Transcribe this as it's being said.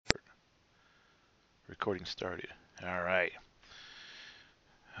Recording started. All right.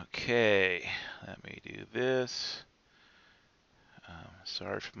 Okay. Let me do this.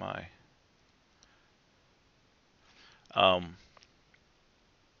 Sorry for my. Um,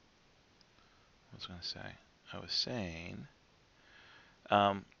 what was I going to say? I was saying,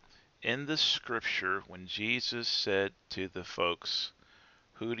 um, in the scripture, when Jesus said to the folks,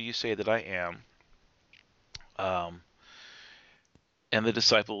 "Who do you say that I am?" Um, and the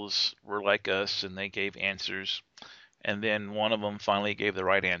disciples were like us, and they gave answers. And then one of them finally gave the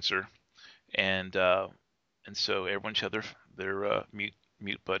right answer, and uh, and so everyone should have their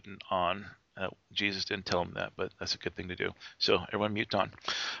mute button on. Jesus didn't tell them that, but that's a good thing to do. So everyone mute on.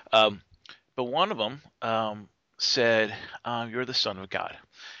 Um, but one of them said, "You're the Son of God,"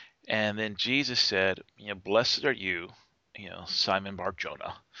 and then Jesus said, "Blessed are you, Simon Bar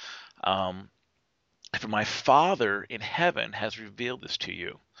Jonah, um, for my Father in heaven has revealed this to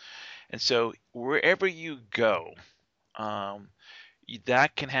you." And so wherever you go, um,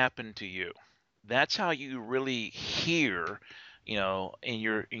 that can happen to you. That's how you really hear, in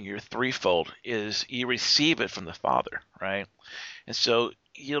your threefold is you receive it from the Father, right? And so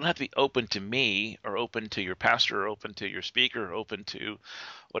you don't have to be open to me or open to your pastor or open to your speaker or open to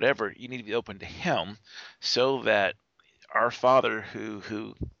whatever. You need to be open to him so that our Father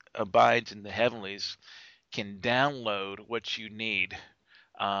who abides in the heavenlies can download what you need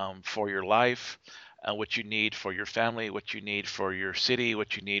for your life, what you need for your family, what you need for your city,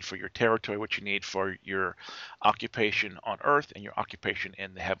 what you need for your territory, what you need for your occupation on earth and your occupation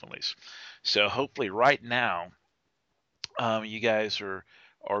in the heavenlies. So hopefully, right now, you guys are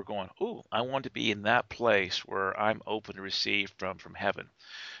going, "Ooh, I want to be in that place where I'm open to receive from heaven,"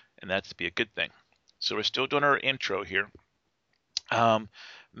 and that's to be a good thing. So we're still doing our intro here. Um,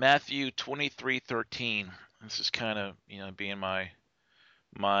 Matthew 23:13. This is kind of being my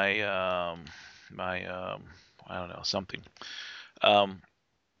my I don't know, something, um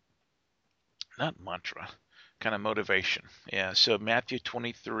not mantra, kind of motivation. Yeah, so Matthew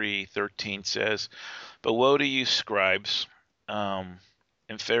 23:13 says, "But woe to you, scribes, and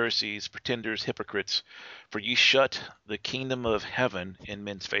Pharisees, pretenders, hypocrites, for you shut the kingdom of heaven in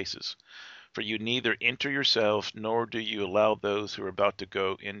men's faces, for you neither enter yourselves nor do you allow those who are about to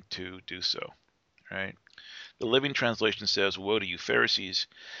go in to do so." Right. The Living Translation says, "Woe to you, Pharisees,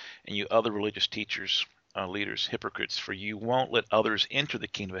 and you other religious teachers, leaders, hypocrites, for you won't let others enter the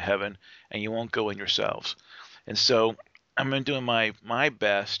kingdom of heaven, and you won't go in yourselves." And so I'm doing my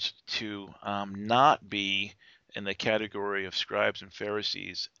best to not be in the category of scribes and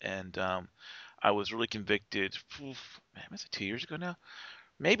Pharisees. And I was really convicted. Man, was it 2 years ago now?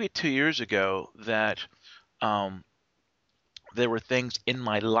 Maybe 2 years ago that um, there were things in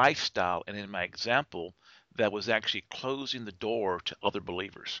my lifestyle and in my example that was actually closing the door to other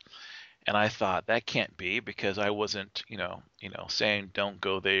believers. And I thought that can't be because I wasn't, saying don't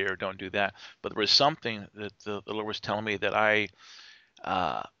go there, don't do that. But there was something that the Lord was telling me that I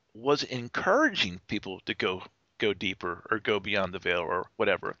uh, was encouraging people to go deeper or go beyond the veil or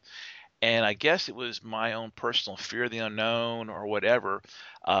whatever. And I guess it was my own personal fear of the unknown or whatever.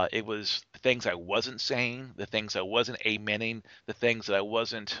 It was the things I wasn't saying, the things I wasn't amening, the things that I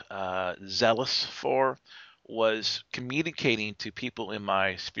wasn't zealous for, was communicating to people in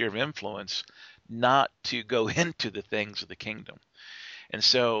my sphere of influence not to go into the things of the kingdom. And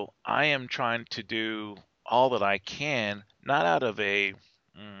so I am trying to do all that I can, not out of a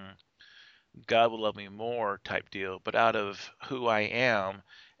God will love me more type deal, but out of who I am,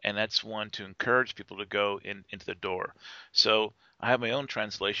 and that's one to encourage people to go into the door. So I have my own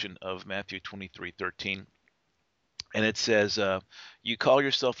translation of Matthew 23:13, and it says, "You call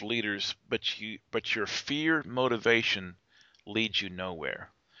yourself leaders, but your fear motivation leads you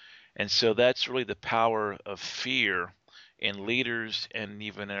nowhere." And so that's really the power of fear in leaders and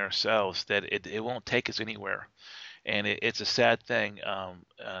even in ourselves, that it won't take us anywhere. And it's a sad thing, and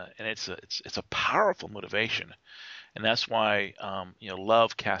it's a powerful motivation, and that's why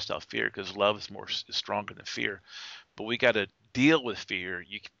love casts out fear, because love is stronger than fear. But we got to deal with fear.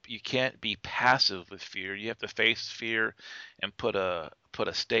 You can't be passive with fear. You have to face fear and put a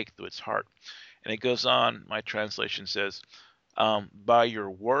stake through its heart. And it goes on. My translation says, "By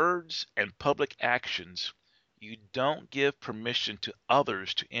your words and public actions, you don't give permission to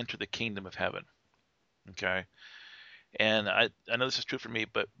others to enter the kingdom of heaven." Okay. And I know this is true for me,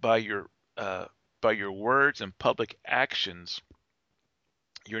 but uh, by your words and public actions,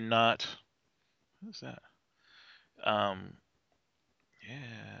 you're not. Who's that? Um,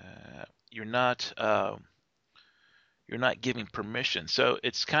 yeah, you're not giving permission. So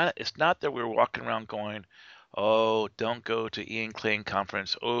it's not that we're walking around going, "Oh, don't go to Ian Clayton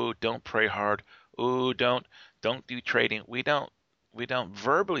conference. Oh, don't pray hard." Ooh, don't do trading. We don't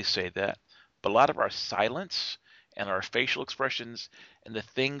verbally say that, but a lot of our silence and our facial expressions and the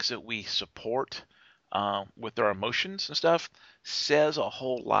things that we support with our emotions and stuff says a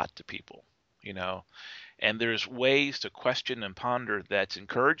whole lot to people, you know. And there's ways to question and ponder that's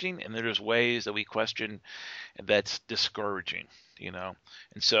encouraging, and there's ways that we question that's discouraging, you know.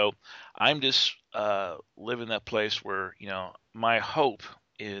 And so I'm just living that place where, my hope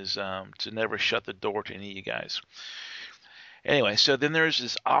is to never shut the door to any of you guys. Anyway, so then there's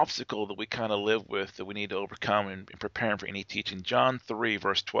this obstacle that we kind of live with that we need to overcome in preparing for any teaching. John 3,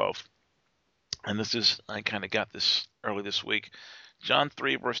 verse 12. And this is, I kind of got this early this week. John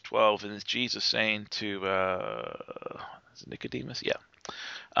 3, verse 12, and it's Jesus saying to is it Nicodemus? Yeah.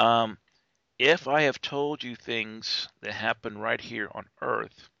 Um, if I have told you things that happen right here on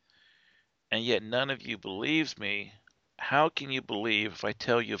earth, and yet none of you believes me, how can you believe if I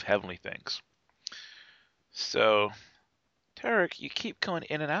tell you of heavenly things? So, Tarek, you keep coming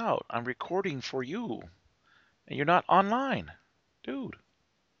in and out. I'm recording for you, and you're not online. Dude.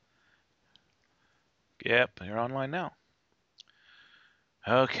 Yep, you're online now.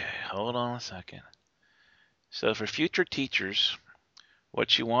 Okay, hold on a second. So for future teachers,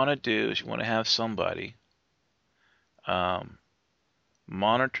 what you want to do is you want to have somebody um,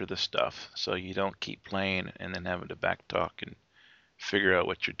 monitor the stuff so you don't keep playing and then having to backtalk and figure out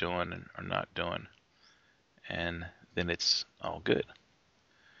what you're doing and or not doing, and then it's all good.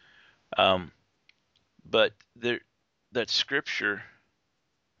 Um, but there, that scripture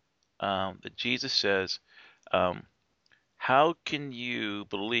that Jesus says, um, "How can you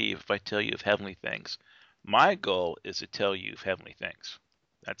believe if I tell you of heavenly things?" My goal is to tell you of heavenly things.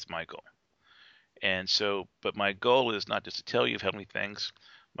 That's my goal. And so, but my goal is not just to tell you of heavenly things.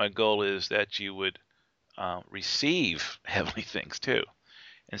 My goal is that you would receive heavenly things too.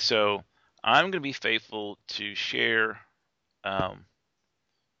 And so, I'm going to be faithful to share um,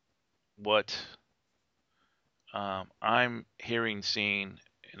 what I'm hearing, seeing,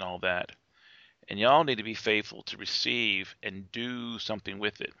 and all that. And y'all need to be faithful to receive and do something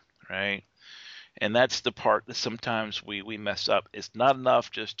with it, right? And that's the part that sometimes we mess up. It's not enough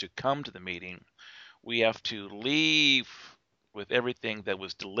just to come to the meeting. We have to leave with everything that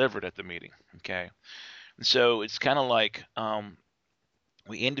was delivered at the meeting, okay? And so it's kind of like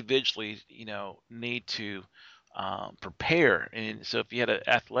we individually, need to prepare. And so if you had an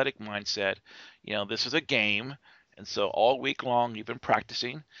athletic mindset, this is a game. And so all week long you've been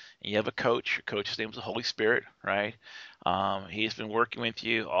practicing, and you have a coach. Your coach's name is the Holy Spirit, right? He's been working with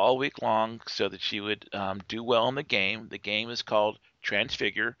you all week long so that you would do well in the game. The game is called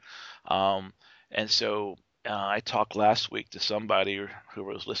Transfigure. Um, and so I talked last week to somebody who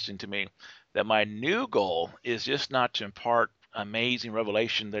was listening to me that my new goal is just not to impart amazing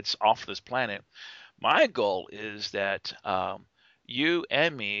revelation that's off this planet. My goal is that you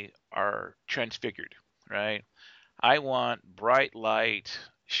and me are transfigured, right? I want bright light,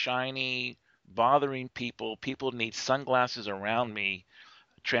 shiny, bothering people. People need sunglasses around me,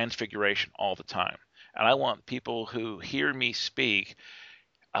 transfiguration all the time. And I want people who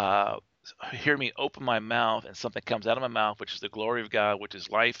uh, hear me open my mouth and something comes out of my mouth, which is the glory of God, which is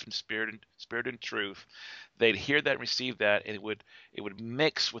life and spirit and truth. They'd hear that and receive that, and it would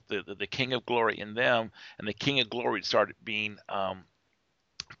mix with the King of Glory in them, and the King of Glory would start being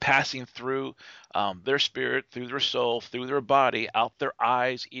passing through their spirit, through their soul, through their body, out their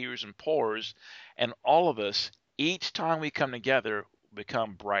eyes, ears, and pores, and all of us, each time we come together,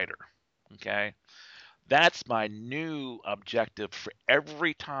 become brighter. Okay, that's my new objective for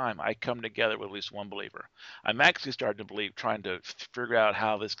every time I come together with at least one believer. I'm actually starting to believe, trying to figure out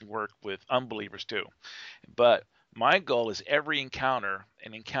how this can work with unbelievers too. But my goal is every encounter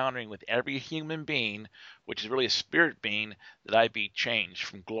and encountering with every human being, which is really a spirit being, that I be changed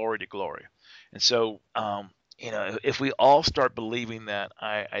from glory to glory. And so, if we all start believing that,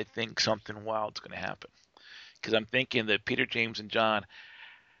 I think something wild's going to happen. Because I'm thinking that Peter, James, and John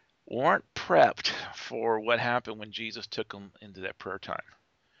weren't prepped for what happened when Jesus took them into that prayer time.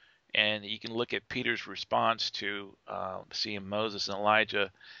 And you can look at Peter's response to seeing Moses and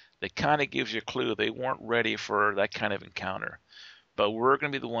Elijah. That kind of gives you a clue they weren't ready for that kind of encounter. But we're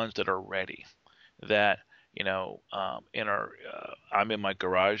going to be the ones that are ready. That in our I'm in my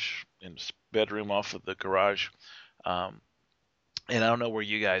garage, in the bedroom off of the garage, um, and I don't know where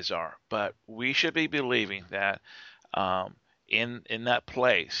you guys are, but we should be believing that um, in that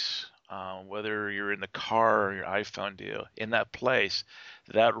place, whether you're in the car or your iPhone deal, in that place,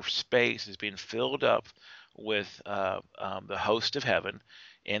 that space is being filled up with the host of heaven.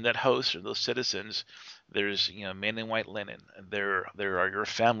 In that host or those citizens, there's men in white linen. There are your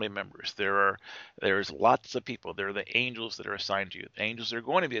family members. There's lots of people. There are the angels that are assigned to you. The angels that are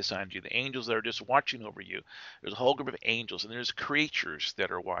going to be assigned to you. The angels that are just watching over you. There's a whole group of angels, and there's creatures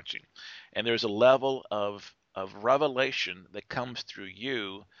that are watching. And there's a level of revelation that comes through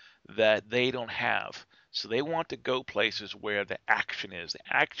you that they don't have. So they want to go places where the action is. The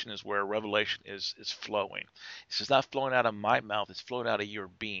action is where revelation is flowing. It's not flowing out of my mouth, it's flowing out of your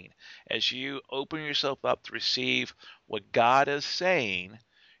being. As you open yourself up to receive what God is saying,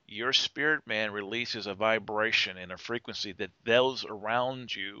 your spirit man releases a vibration and a frequency that those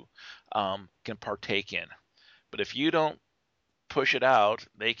around you can partake in. But if you don't push it out,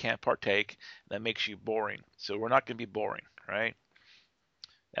 they can't partake. That makes you boring. So we're not going to be boring, right?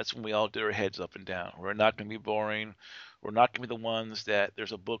 That's when we all do our heads up and down. We're not going to be boring. We're not going to be the ones that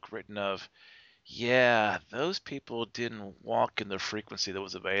there's a book written of, yeah, those people didn't walk in the frequency that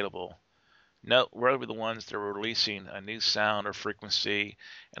was available. No, we're going to be the ones that are releasing a new sound or frequency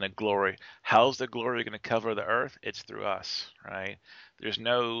and a glory. How's the glory going to cover the earth? It's through us, right? There's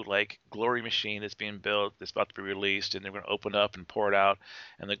no like glory machine that's being built that's about to be released and they're going to open up and pour it out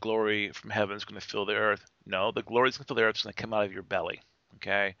and the glory from heaven is going to fill the earth. No, the glory is going to fill the earth. It's going to come out of your belly,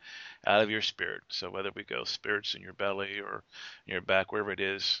 okay? Out of your spirit. So whether we go spirits in your belly or in your back, wherever it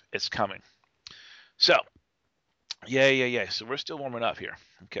is, it's coming. So, yeah. So we're still warming up here,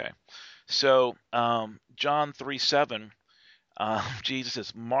 okay? So, John 3:7, Jesus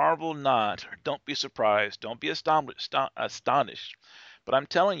says, marvel not, or don't be surprised, don't be astonished. But I'm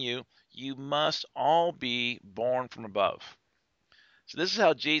telling you, you must all be born from above. So this is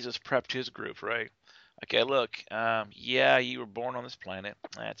how Jesus prepped his group, right? Okay, look, yeah, you were born on this planet.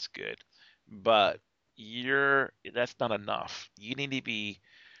 That's good. But that's not enough. You need to be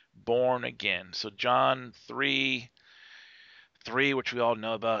born again. So John 3, which we all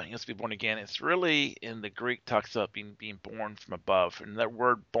know about, he has to be born again. It's really in the Greek talks about being born from above, and that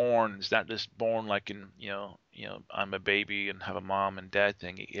word "born" is not just born like in I'm a baby and have a mom and dad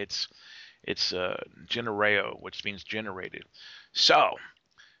thing. It's genereo, which means generated. So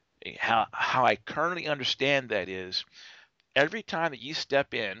how I currently understand that is every time that you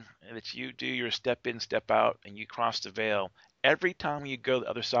step in, and that you do your step in, step out, and you cross the veil, every time you go the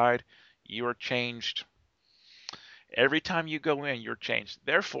other side, you are changed. Every time you go in, you're changed.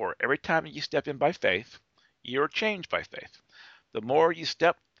 Therefore, every time you step in by faith, you're changed by faith. The more you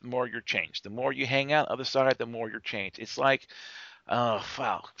step, the more you're changed. The more you hang out on the other side, the more you're changed. It's like,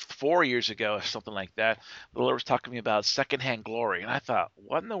 wow, 4 years ago or something like that, the Lord was talking to me about secondhand glory. And I thought,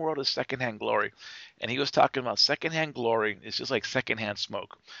 what in the world is secondhand glory? And he was talking about secondhand glory. It's just like secondhand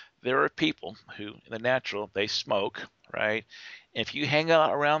smoke. There are people who, in the natural, they smoke, right? If you hang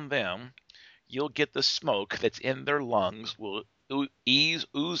out around them, you'll get the smoke that's in their lungs will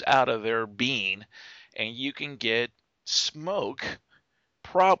ooze out of their being, and you can get smoke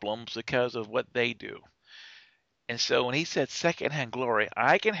problems because of what they do. And so when he said secondhand glory,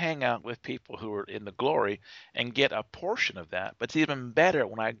 I can hang out with people who are in the glory and get a portion of that. But it's even better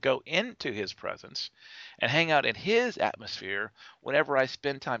when I go into his presence and hang out in his atmosphere. Whenever I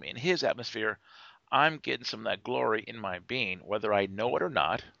spend time in his atmosphere, I'm getting some of that glory in my being, whether I know it or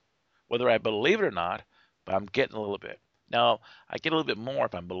not, whether I believe it or not, but I'm getting a little bit. Now, I get a little bit more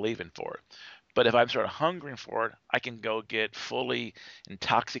if I'm believing for it. But if I'm sort of hungering for it, I can go get fully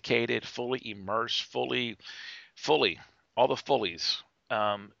intoxicated, fully immersed, fully, all the fullies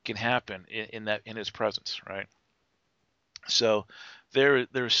can happen in his presence, right? So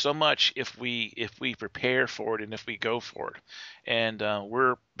there's so much if we prepare for it and if we go for it, and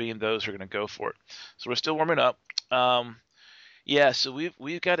we're being those who are going to go for it. So we're still warming up. Yeah, so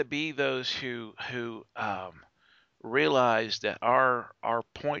we've got to be those who realize that our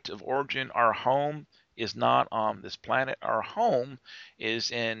point of origin, our home, is not on this planet. Our home is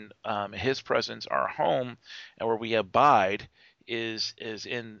in His presence. Our home, and where we abide, is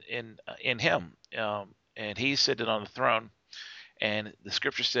in Him, and He's sitting on the throne. And the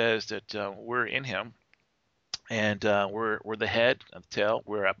Scripture says that we're in Him, and we're the head and the tail.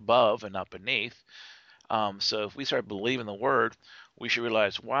 We're above and not beneath. So if we start believing the word, we should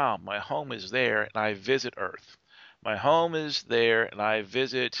realize, wow, my home is there and I visit earth. My home is there and I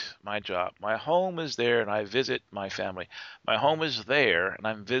visit my job. My home is there and I visit my family. My home is there and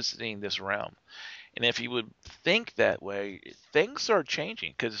I'm visiting this realm. And if you would think that way, things are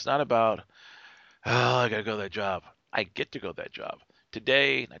changing because it's not about, oh, I got to go to that job. I get to go to that job.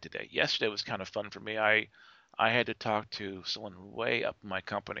 Not today, yesterday was kind of fun for me. I had to talk to someone way up in my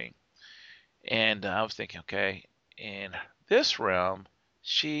company and I was thinking, okay, in this realm,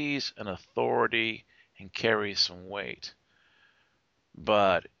 she's an authority and carries some weight.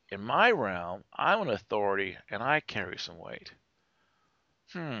 But in my realm, I'm an authority and I carry some weight.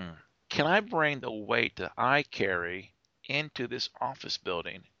 Hmm. Can I bring the weight that I carry into this office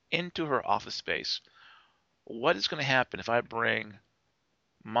building, into her office space? What is going to happen if I bring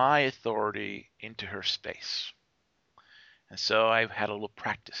my authority into her space? And so I had a little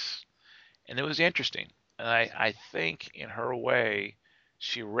practice, and it was interesting. And I think in her way,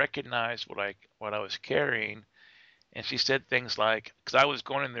 she recognized what I was carrying, and she said things like, because I was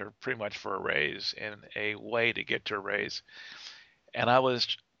going in there pretty much for a raise and a way to get to a raise, and I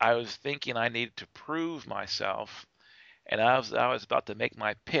was thinking I needed to prove myself, and I was about to make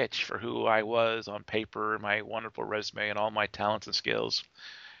my pitch for who I was on paper, my wonderful resume, and all my talents and skills.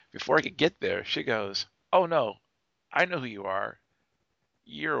 Before I could get there, she goes, "Oh no, I know who you are.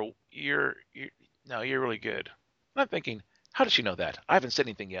 You're no, you're really good." And I'm thinking, how does she know that? I haven't said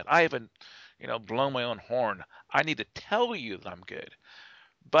anything yet. I haven't, blown my own horn. I need to tell you that I'm good.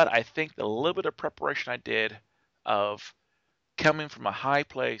 But I think the little bit of preparation I did of coming from a high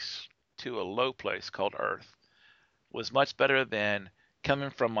place to a low place called Earth was much better than coming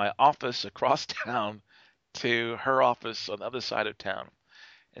from my office across town to her office on the other side of town.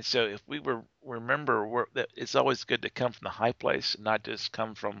 And so if we were remember that it's always good to come from the high place, not just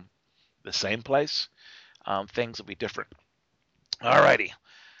come from the same place. Things will be different. Alrighty,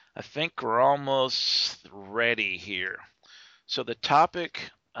 I think we're almost ready here. So the topic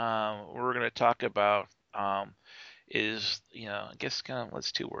we're going to talk about is, I guess kind of,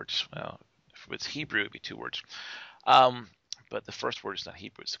 let's 2 words. Well, if it's Hebrew, it'd be 2 words. Um, but the first word is not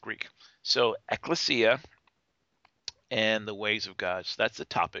Hebrew, it's Greek. So ecclesia and the ways of God. So that's the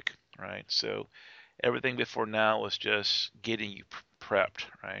topic, right? So everything before now was just getting you prepped,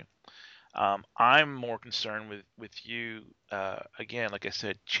 right? I'm more concerned with you, again, like I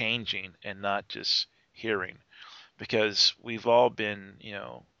said, changing and not just hearing, because we've all been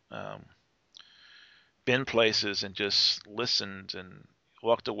places and just listened and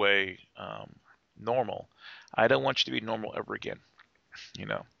walked away normal. I don't want you to be normal ever again. You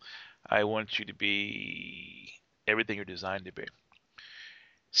know, I want you to be everything you're designed to be.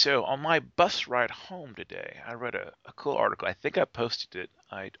 So on my bus ride home today, I read a cool article. I think I posted it.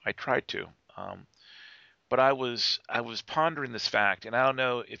 I tried to. Um, but I was pondering this fact, and I don't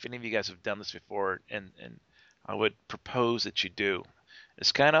know if any of you guys have done this before, and I would propose that you do.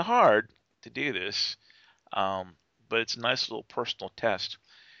 It's kind of hard to do this, um, but it's a nice little personal test,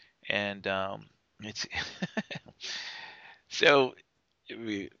 and it's so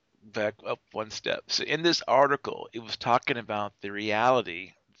we back up one step. So in this article, it was talking about the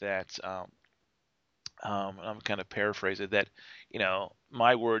reality that I'm kind of paraphrasing that,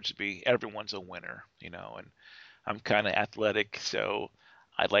 my words would be everyone's a winner, and I'm kind of athletic, so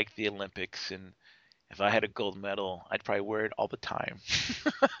I like the Olympics, and if I had a gold medal, I'd probably wear it all the time.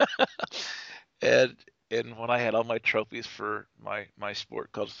 and and when I had all my trophies for my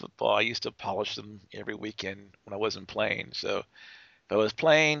sport called football, I used to polish them every weekend when I wasn't playing. So if I was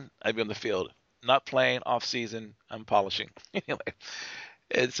playing, I'd be on the field. Not playing off season, I'm polishing. Anyway,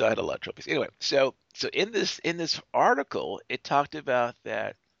 and so I had a lot of trophies. Anyway, so in this article, it talked about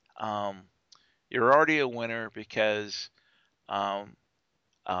that um, you're already a winner um,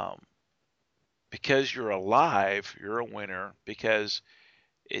 um, because you're alive. You're a winner because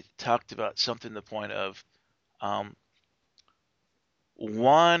it talked about something to the point of um,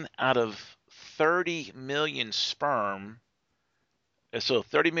 1 out of 30 million sperm. So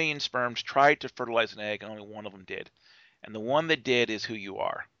 30 million sperms tried to fertilize an egg, and only one of them did. And the one that did is who you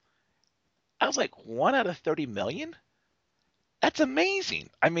are. I was like, 1 out of 30 million? That's amazing.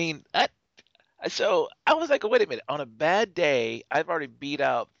 I mean, so I was like, wait a minute. On a bad day, I've already beat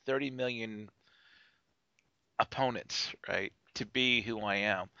out 30 million opponents, right, to be who I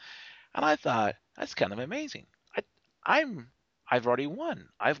am. And I thought, that's kind of amazing. I, I'm, I've already won.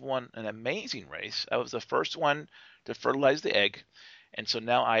 I've won an amazing race. I was the first one to fertilize the egg, and so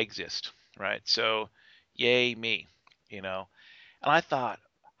now I exist, right? So, yay me, you know. And I thought,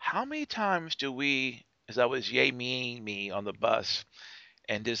 how many times do we, as I was yay me on the bus,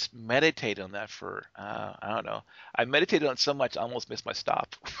 and just meditate on that for, I don't know. I meditated on it so much I almost missed my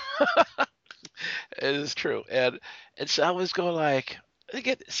stop. It is true. And so I was going like,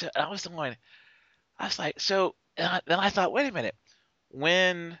 so I was going, I was like, so then I thought, wait a minute.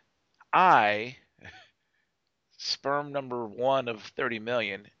 When I, sperm number one of 30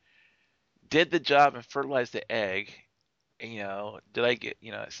 million, did the job and fertilized the egg, did I get,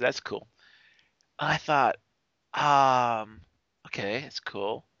 so that's cool. I thought, um, okay, it's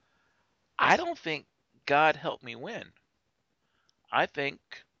cool. I don't think God helped me win. I think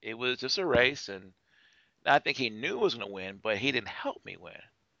it was just a race, and I think he knew I was going to win, but he didn't help me win.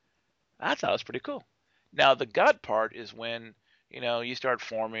 I thought it was pretty cool. Now the God part is when you start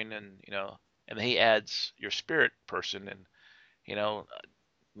forming, and and he adds your spirit person, and you know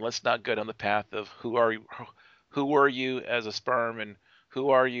let's not go down the path of who are you as a sperm, and who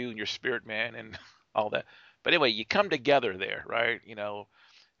are you in your spirit man, and all that. But anyway, you come together there, right?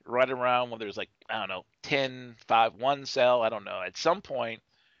 Right around when there's like, I don't know, 10, 5, 1 cell, I don't know. At some point,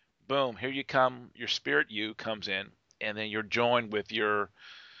 boom, here you come, your spirit you comes in, and then you're joined with your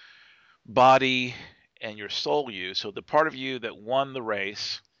body and your soul you. So the part of you that won the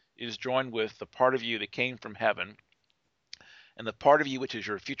race is joined with the part of you that came from heaven, and the part of you which is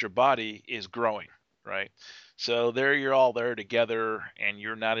your future body is growing, right? So there you're all there together, and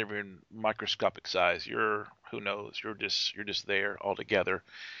you're not even microscopic size. You're, who knows, you're just there all together.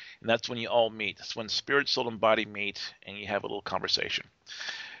 And that's when you all meet. That's when spirit, soul, and body meet, and you have a little conversation.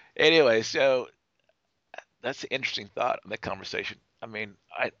 Anyway, so that's an interesting thought in that conversation. I mean,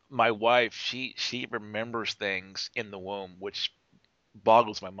 my wife, she remembers things in the womb, which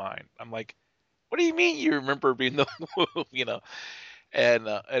boggles my mind. I'm like, what do you mean you remember being in the womb? And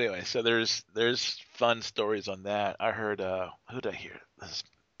anyway, so there's fun stories on that. I heard who did I hear? This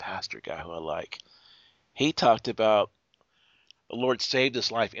pastor guy who I like. He talked about the Lord saved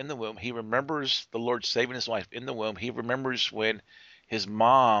his life in the womb. He remembers the Lord saving his life in the womb. He remembers when his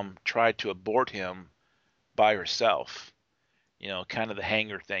mom tried to abort him by herself, kind of the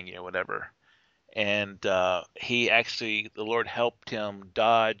hanger thing, whatever. And the Lord helped him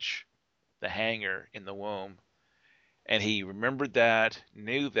dodge the hanger in the womb. And he remembered that,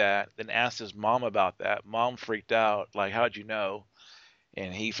 knew that, then asked his mom about that. Mom freaked out, like, how'd you know?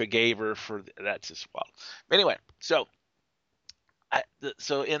 And he forgave her for that's his fault. Anyway, so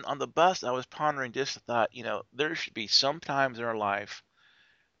in on the bus, I was pondering just the thought, there should be some times in our life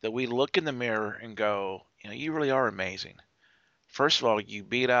that we look in the mirror and go, you really are amazing. First of all, you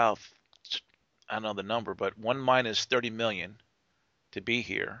beat out, I don't know the number, but 1 - 30 million to be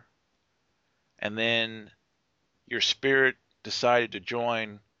here. And then your spirit decided to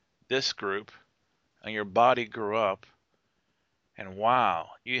join this group, and your body grew up. And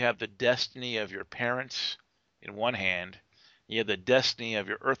wow, you have the destiny of your parents in one hand, you have the destiny of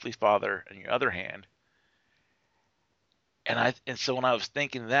your earthly father in your other hand. And so when I was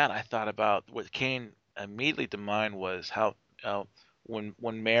thinking that, I thought about what came immediately to mind was how when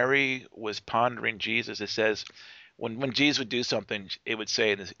Mary was pondering Jesus, it says when Jesus would do something, it would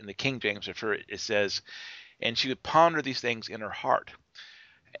say in the King James, it says, and she would ponder these things in her heart.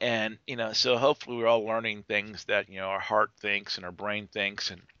 And so hopefully we're all learning things that our heart thinks and our brain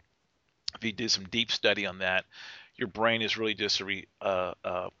thinks. And if you do some deep study on that, your brain is really just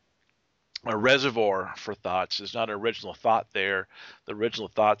a reservoir for thoughts. There's not an original thought there. The original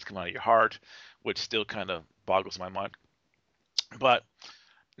thoughts come out of your heart, which still kind of boggles my mind. But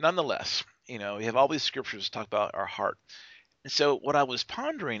nonetheless, we have all these scriptures to talk about our heart. And so what I was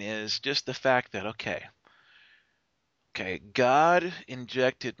pondering is just the fact that, okay, God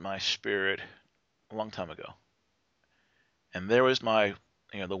injected my spirit a long time ago. And there was the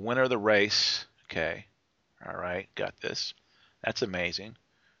winner of the race. Okay, all right, got this. That's amazing.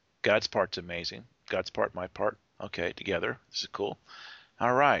 God's part's amazing. God's part, my part. Okay, together. This is cool.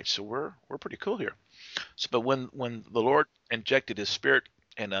 All right, so we're pretty cool here. So, but when the Lord injected His Spirit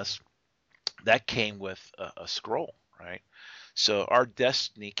in us, that came with a scroll, right? So our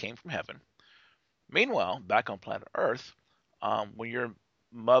destiny came from heaven. Meanwhile, back on planet Earth, when your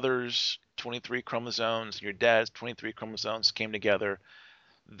mother's 23 chromosomes and your dad's 23 chromosomes came together,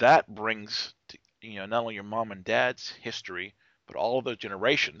 that brings not only your mom and dad's history, but all of those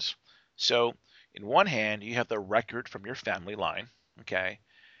generations. So, in one hand, you have the record from your family line, okay?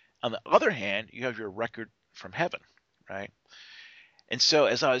 On the other hand, you have your record from heaven, right? And so,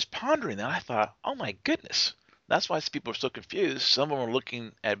 as I was pondering that, I thought, oh my goodness, that's why people are so confused. Some of them are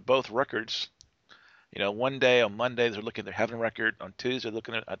looking at both records. One day on Monday they're looking at their heaven record. On Tuesday they're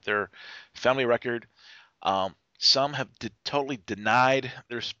looking at their family record. Some have totally denied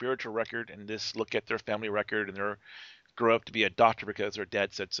their spiritual record and just look at their family record, and they grow up to be a doctor because their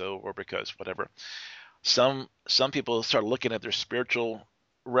dad said so or because whatever. Some people start looking at their spiritual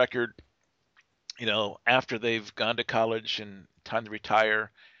record, after they've gone to college and time to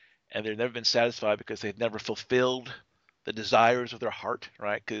retire, and they've never been satisfied because they've never fulfilled the desires of their heart,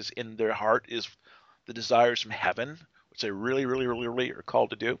 right? Because in their heart is the desires from heaven, which they really, really, really, really are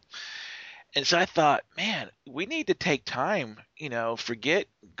called to do. And so I thought, man, we need to take time, forget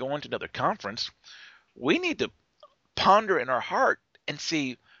going to another conference. We need to ponder in our heart and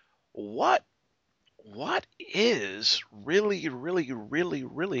see what is really, really, really,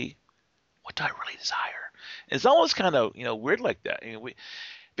 really, what do I really desire? It's almost kind of weird like that.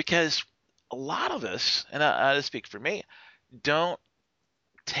 Because a lot of us, and I just speak for me, don't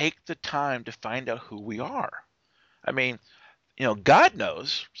take the time to find out who we are. I mean, God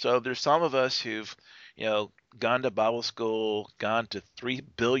knows. So there's some of us who've, gone to Bible school, gone to 3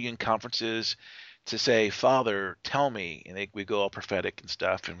 billion conferences to say, Father, tell me. And we go all prophetic and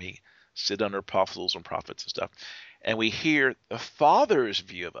stuff, and we sit under apostles and prophets and stuff. And we hear the Father's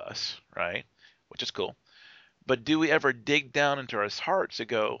view of us, right? Which is cool. But do we ever dig down into our hearts to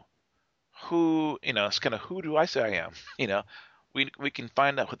go, it's kind of who do I say I am? We can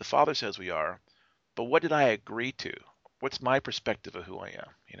find out what the Father says we are, but what did I agree to? What's my perspective of who I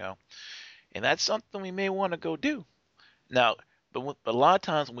am? And that's something we may want to go do. Now, but a lot of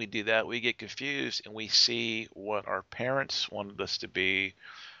times when we do that, we get confused and we see what our parents wanted us to be,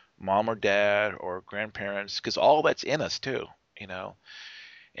 mom or dad or grandparents, because all that's in us too, you know.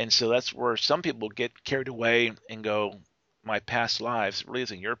 And so that's where some people get carried away and go, my past lives really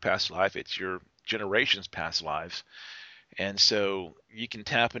isn't your past life, it's your generation's past lives. And so you can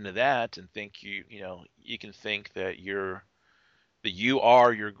tap into that and think you can think that you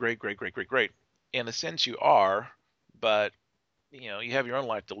are your great great great great great. In a sense you are, but you have your own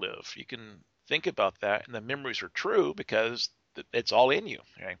life to live. You can think about that and the memories are true because it's all in you.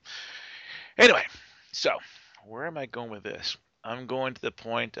 Okay? Anyway, so where am I going with this? I'm going to the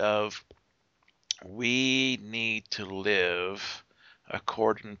point of we need to live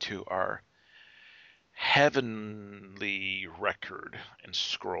according to our heavenly record and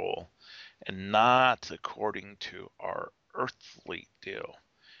scroll and not according to our earthly deal.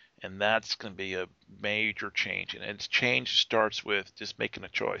 And that's going to be a major change. And its change starts with just making a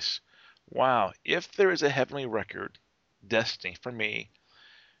choice. Wow, if there is a heavenly record, destiny for me,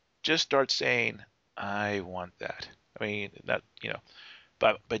 just start saying, I want that. I mean,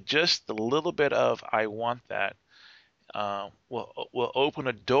 but just the little bit of I want that will open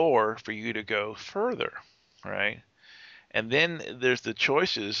a door for you to go further, right? And then there's the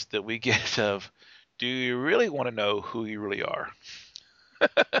choices that we get of, do you really want to know who you really are?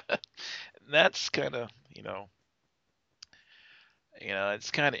 That's kind of,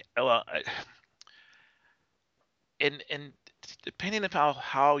 it's kind of, well, and depending on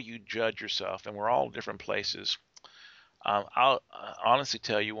how you judge yourself, and we're all different places. I'll honestly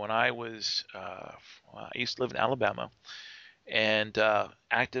tell you, when I used to live in Alabama and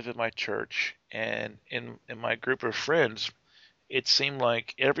active in my church and in my group of friends, it seemed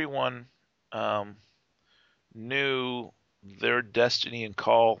like everyone um, knew their destiny and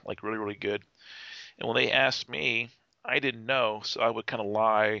call like really, really good. And when they asked me, I didn't know, so I would kind of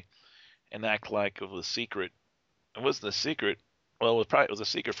lie and act like it was a secret. It wasn't a secret. Well, it was a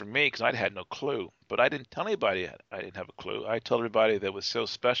secret for me because I had no clue. But I didn't tell anybody I didn't have a clue. I told everybody that was so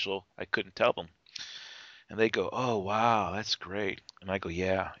special I couldn't tell them. And they go, "Oh, wow, that's great." And I go,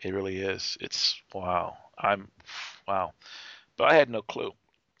 "Yeah, it really is. It's wow. Wow." But I had no clue.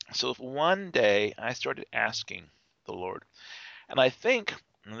 So if one day I started asking the Lord, and I think,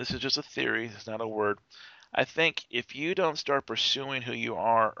 and this is just a theory, it's not a word, I think if you don't start pursuing who you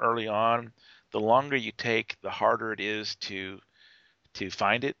are early on, the longer you take, the harder it is to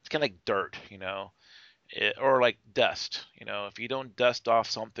find it. It's kind of like dirt, or like dust. If you don't dust off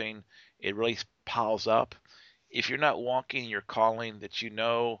something, it really piles up. If you're not walking your calling that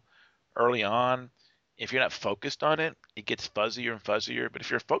early on, if you're not focused on it, it gets fuzzier and fuzzier. But if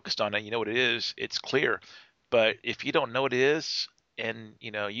you're focused on it, you know what it is, it's clear. But if you don't know what it is, and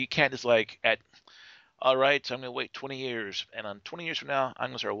you can't just like all right, so I'm gonna wait 20 years, and on 20 years from now, I'm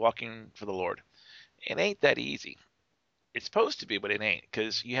gonna start walking for the Lord. It ain't that easy. It's supposed to be, but it ain't,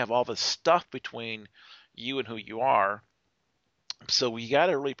 because you have all this stuff between you and who you are. So we got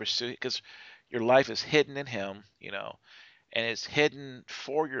to really pursue it because your life is hidden in Him, and it's hidden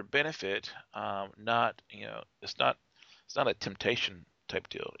for your benefit. Not, it's not a temptation type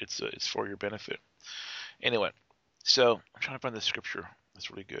deal. It's for your benefit. Anyway, so I'm trying to find the scripture.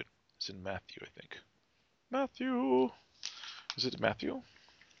 That's really good. It's in Matthew, I think. Matthew, is it Matthew?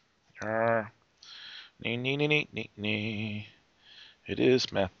 Uh, nee, nee, nee, nee, nee, nee. It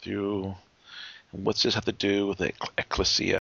is Matthew. And what's this have to do with ecclesia?